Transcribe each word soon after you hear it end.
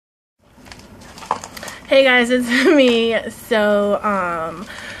Hey guys, it's me. So,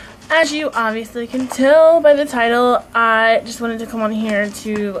 as you obviously can tell by the title, I just wanted to come on here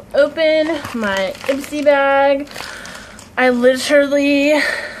to open my Ipsy bag. I literally,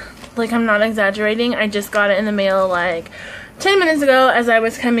 like, I'm not exaggerating, I just got it in the mail like 10 minutes ago as I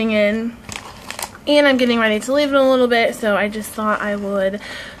was coming in, and I'm getting ready to leave in a little bit, so I just thought I would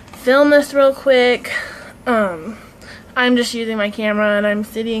film this real quick. I'm just using my camera and I'm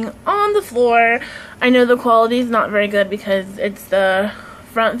sitting on the floor. I know the quality is not very good because it's the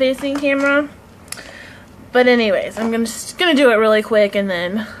front facing camera. But anyways, I'm just gonna do it really quick and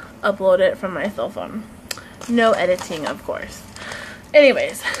then upload it from my cell phone. No editing, of course.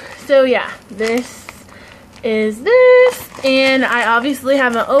 Anyways, so yeah, this is this. And I obviously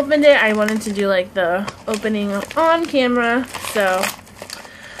haven't opened it. I wanted to do like the opening on camera. So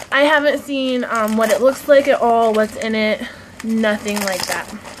I haven't seen what it looks like at all, what's in it, nothing like that.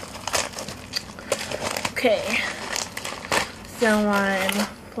 Okay, so I'm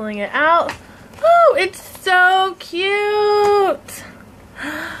pulling it out. Oh, it's so cute!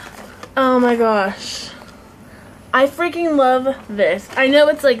 Oh my gosh. I freaking love this. I know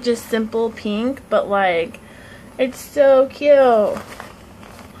it's like just simple pink, but like, it's so cute.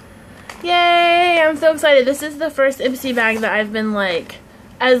 Yay, I'm so excited. This is the first Ipsy bag that I've been like,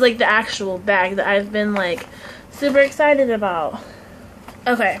 as like the actual bag that I've been like super excited about.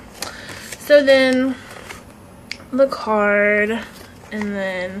 Okay, so then the card, and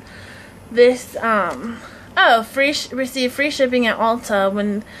then this oh, receive free shipping at Ulta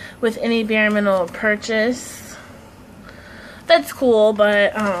when with any bare minimum purchase. That's cool,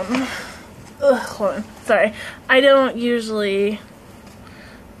 but hold on, sorry, I don't usually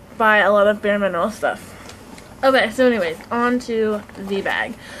buy a lot of bare minimum stuff. Okay, so anyways, on to the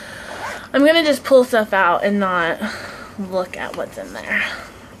bag. I'm gonna just pull stuff out and not look at what's in there.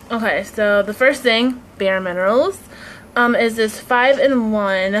 Okay, so the first thing, Bare Minerals, is this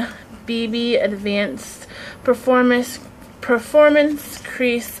 5-in-1 BB Advanced Performance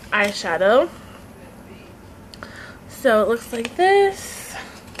Crease Eyeshadow. So it looks like this,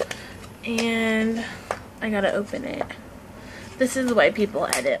 and I gotta open it. This is the way people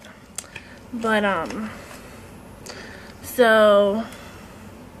edit. But, so,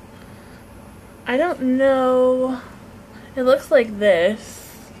 I don't know, it looks like this.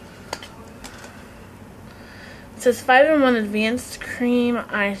 It says 5-in-1 Advanced Cream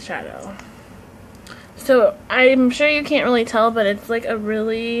Eyeshadow. So, I'm sure you can't really tell, but it's like a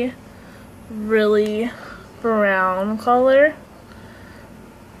really, really brown color.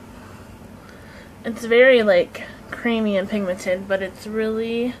 It's very like creamy and pigmented, but it's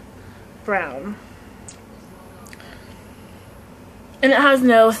really brown. And it has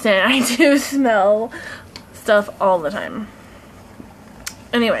no scent. I do smell stuff all the time.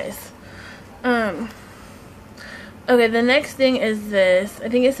 Anyways. Okay, the next thing is this. I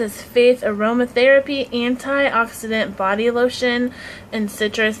think it says Faith Aromatherapy Antioxidant Body Lotion in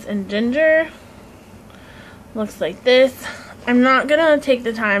Citrus and Ginger. Looks like this. I'm not gonna take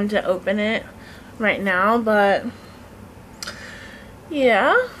the time to open it right now, but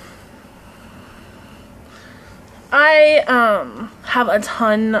yeah. I have a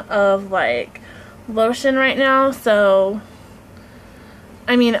ton of like lotion right now, so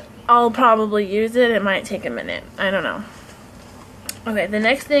I mean, I'll probably use it. It might take a minute. I don't know. Okay, the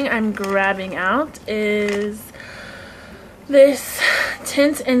next thing I'm grabbing out is this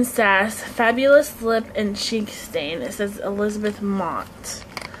Tint and Sass Fabulous Lip and Cheek Stain. It says Elizabeth Mott.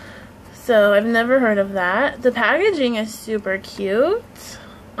 So I've never heard of that. The packaging is super cute.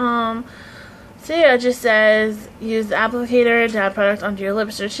 So yeah, it just says use the applicator, dab product onto your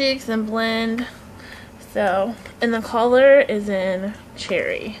lips or cheeks and blend. So, and the color is in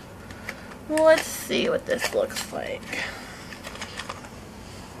cherry. Let's see what this looks like.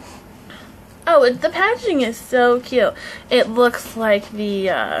 Oh, the packaging is so cute. It looks like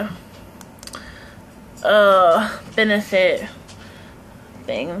the Benefit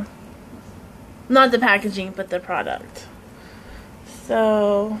thing. Not the packaging, but the product.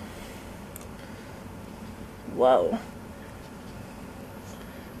 So, whoa.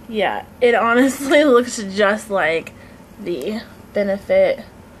 Yeah, it honestly looks just like the Benefit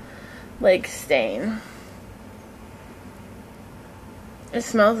like stain. It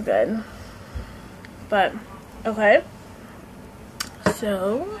smells good. But, okay.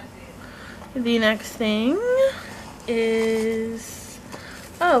 So, the next thing is,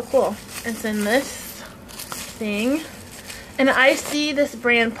 oh cool, it's in this thing. And I see this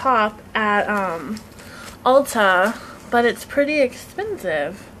brand pop at Ulta, but it's pretty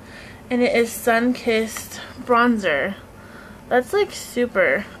expensive. And it is Sun-Kissed Bronzer That's like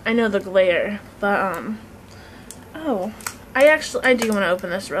super, I know the glare, but oh, I do want to open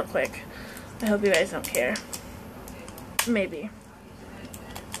this real quick. I hope you guys don't care. Maybe.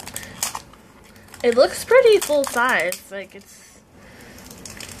 It looks pretty full size, like it's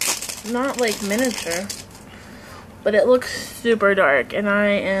not like miniature, but it looks super dark, and I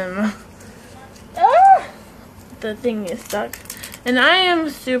am, the thing is stuck, and I am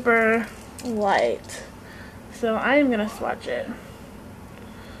super light, so I am gonna swatch it.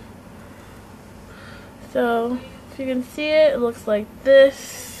 So if you can see it, it looks like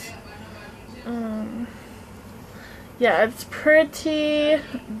this. Yeah, it's pretty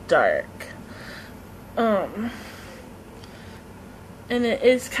dark. And it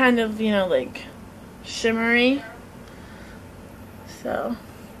is kind of, you know, like shimmery. So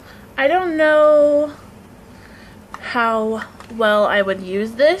I don't know how well I would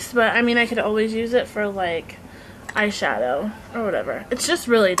use this, but I mean, I could always use it for like eyeshadow or whatever. It's just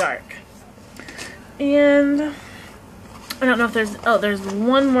really dark. And I don't know if there's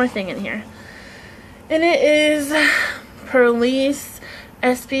one more thing in here. And it is Perlice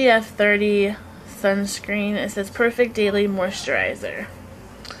SPF 30 sunscreen. It says perfect daily moisturizer.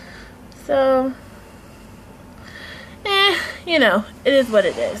 So, you know, it is what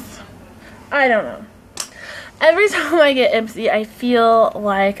it is. I don't know. Every time I get Ipsy, I feel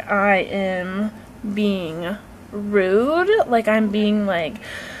like I am being rude. Like I'm being like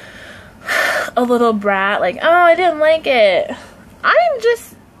a little brat. Like, oh, I didn't like it. I'm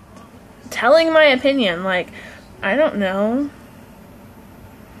just telling my opinion. Like, I don't know.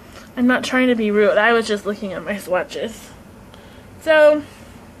 I'm not trying to be rude. I was just looking at my swatches. So,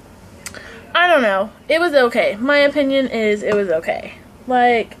 I don't know. It was okay. My opinion is it was okay.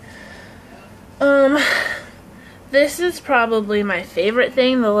 Like, this is probably my favorite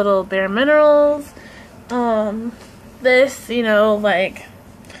thing, the little Bare Minerals. This, you know, like,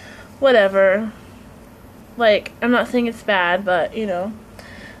 whatever. Like, I'm not saying it's bad, but, you know,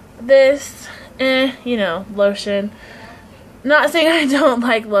 this, you know, lotion. Not saying I don't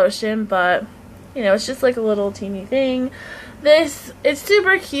like lotion, but, you know, it's just like a little teeny thing. This, it's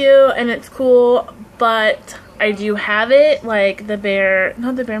super cute and it's cool, but I do have it, like the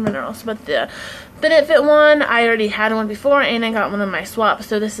not the Bare Minerals, but the Benefit one. I already had one before and I got one of my swaps,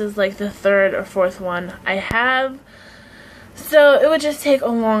 so this is like the third or fourth one I have. So it would just take a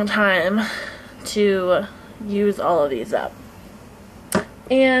long time to use all of these up.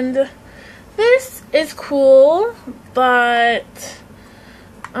 And this is cool, but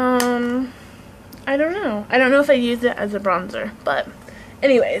I don't know. I don't know if I use it as a bronzer, but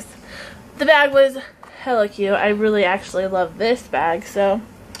anyways, the bag was hella cute. I really actually love this bag, so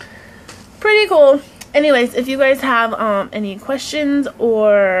pretty cool. Anyways, if you guys have any questions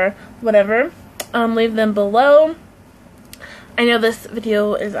or whatever, leave them below. I know this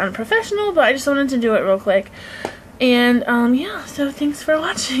video is unprofessional, but I just wanted to do it real quick. And yeah, so thanks for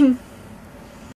watching.